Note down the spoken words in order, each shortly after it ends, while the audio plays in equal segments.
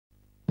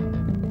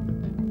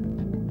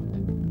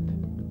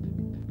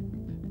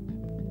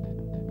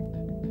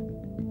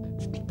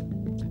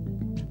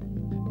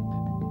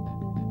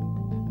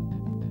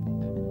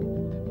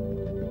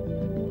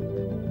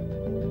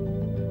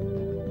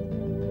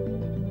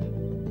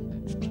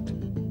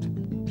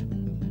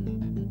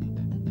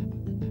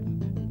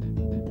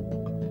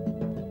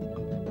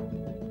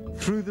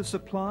Through the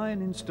supply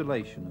and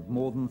installation of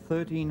more than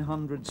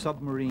 1,300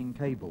 submarine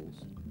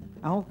cables,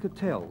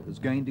 Alcatel has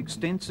gained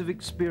extensive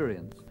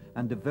experience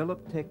and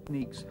developed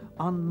techniques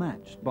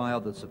unmatched by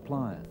other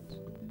suppliers.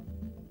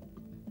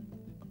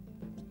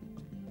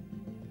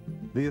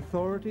 The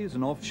authorities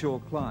and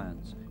offshore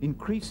clients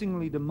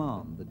increasingly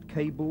demand that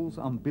cables,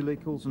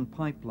 umbilicals and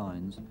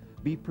pipelines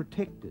be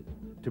protected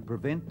to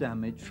prevent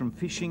damage from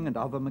fishing and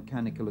other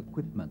mechanical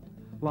equipment,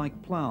 like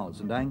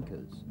plows and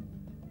anchors.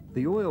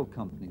 The oil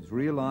companies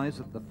realize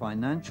that the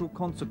financial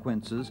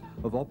consequences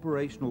of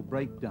operational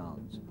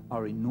breakdowns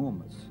are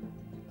enormous.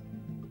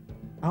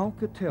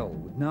 Alcatel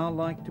would now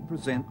like to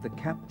present the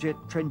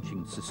Capjet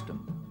trenching system,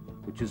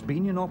 which has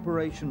been in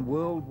operation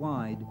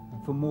worldwide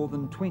for more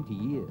than 20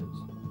 years.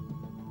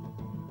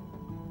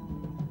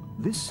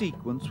 This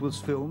sequence was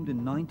filmed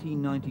in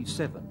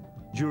 1997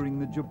 during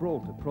the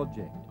Gibraltar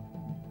project.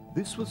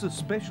 This was a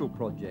special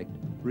project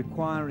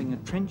requiring a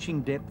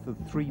trenching depth of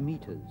 3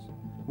 meters,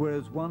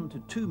 whereas 1 to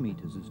 2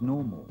 meters is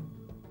normal.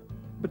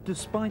 But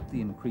despite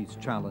the increased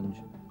challenge,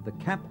 the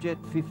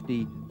Capjet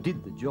 50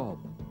 did the job.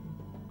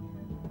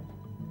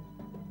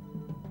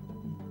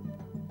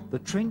 The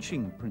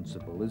trenching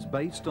principle is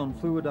based on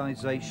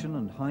fluidization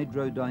and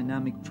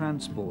hydrodynamic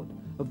transport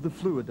of the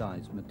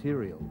fluidized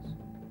materials.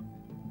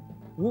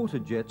 Water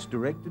jets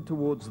directed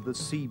towards the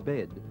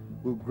seabed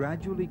will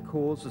gradually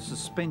cause a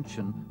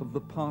suspension of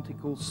the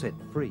particles set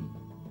free.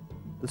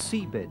 The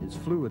seabed is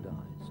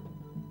fluidized.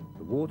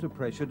 The water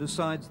pressure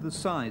decides the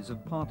size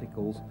of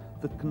particles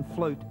that can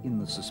float in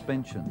the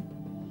suspension.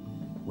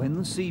 When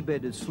the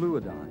seabed is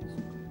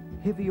fluidized,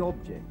 heavy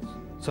objects,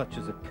 such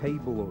as a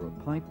cable or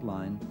a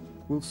pipeline,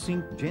 will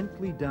sink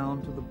gently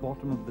down to the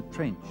bottom of the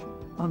trench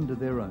under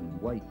their own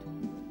weight.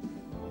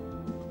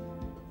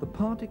 The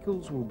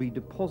particles will be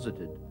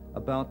deposited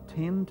about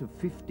 10 to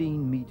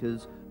 15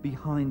 meters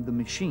behind the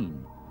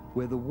machine,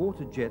 where the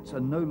water jets are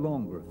no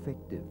longer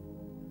effective.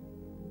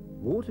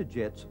 Water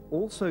jets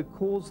also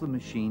cause the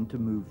machine to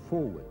move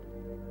forward.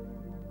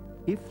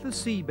 If the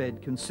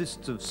seabed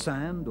consists of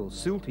sand or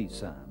silty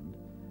sand,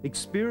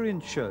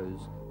 experience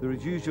shows there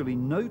is usually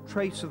no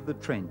trace of the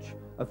trench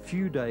a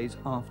few days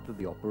after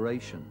the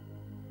operation.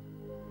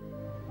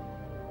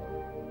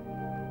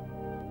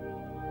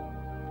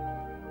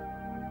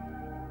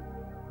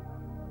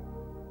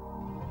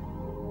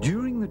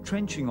 During the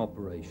trenching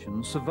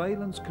operation,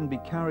 surveillance can be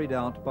carried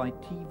out by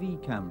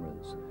TV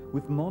cameras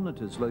with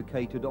monitors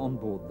located on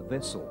board the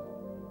vessel.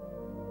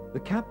 The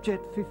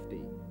Capjet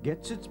 50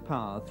 gets its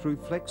power through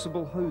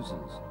flexible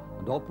hoses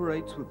and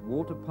operates with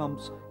water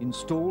pumps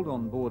installed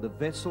on board a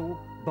vessel,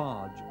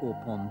 barge or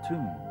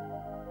pontoon.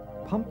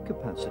 Pump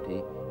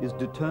capacity is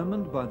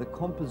determined by the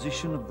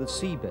composition of the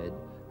seabed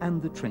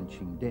and the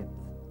trenching depth.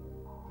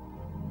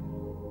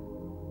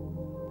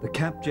 The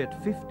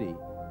Capjet 50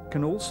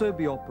 can also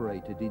be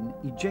operated in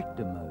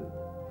ejector mode.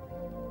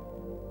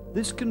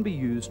 This can be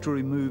used to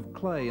remove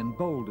clay and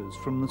boulders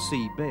from the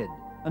seabed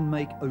and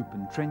make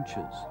open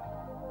trenches.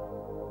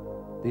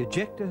 The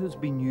ejector has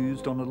been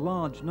used on a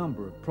large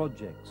number of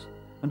projects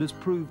and has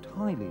proved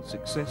highly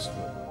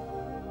successful.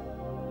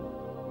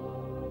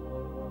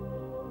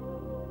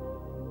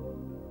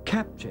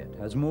 Capjet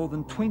has more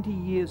than 20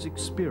 years'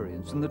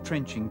 experience in the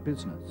trenching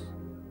business.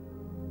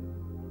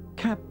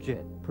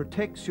 Capjet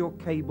protects your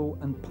cable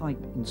and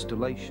pipe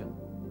installation.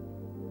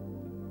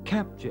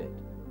 Capjet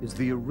is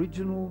the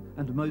original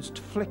and most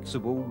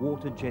flexible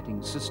water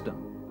jetting system.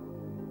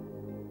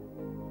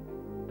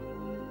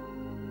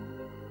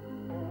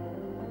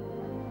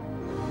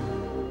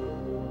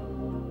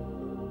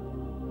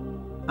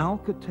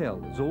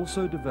 Alcatel has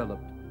also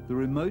developed the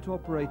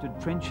remote-operated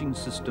trenching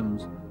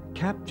systems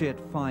Capjet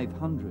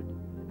 500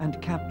 and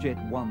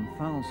Capjet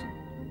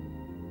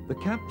 1000. The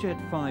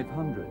Capjet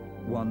 500,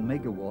 1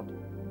 megawatt,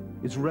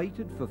 is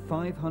rated for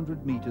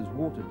 500 meters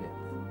water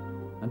depth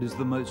and is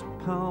the most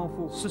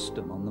powerful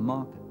system on the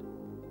market.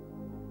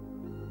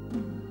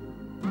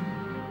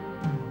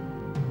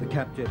 The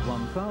Capjet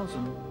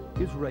 1000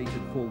 is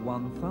rated for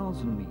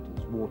 1,000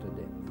 meters water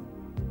depth.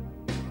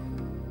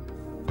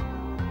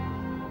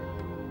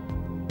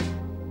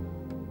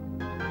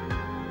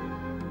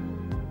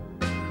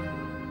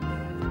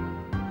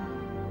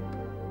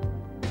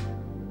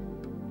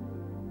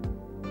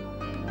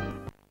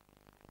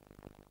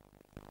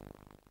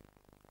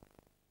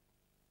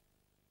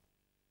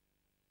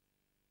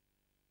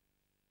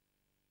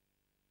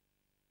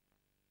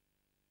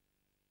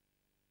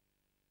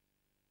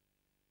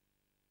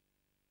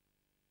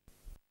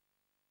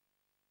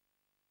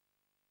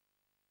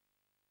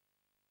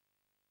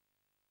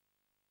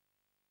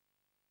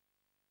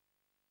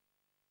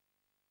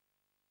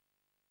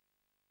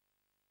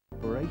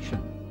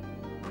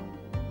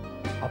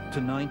 Up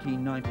to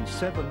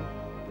 1997,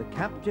 the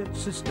Capjet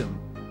system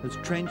has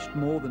trenched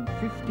more than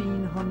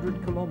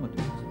 1,500 kilometers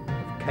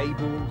of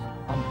cables,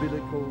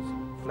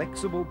 umbilicals,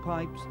 flexible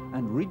pipes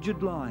and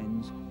rigid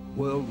lines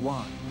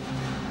worldwide.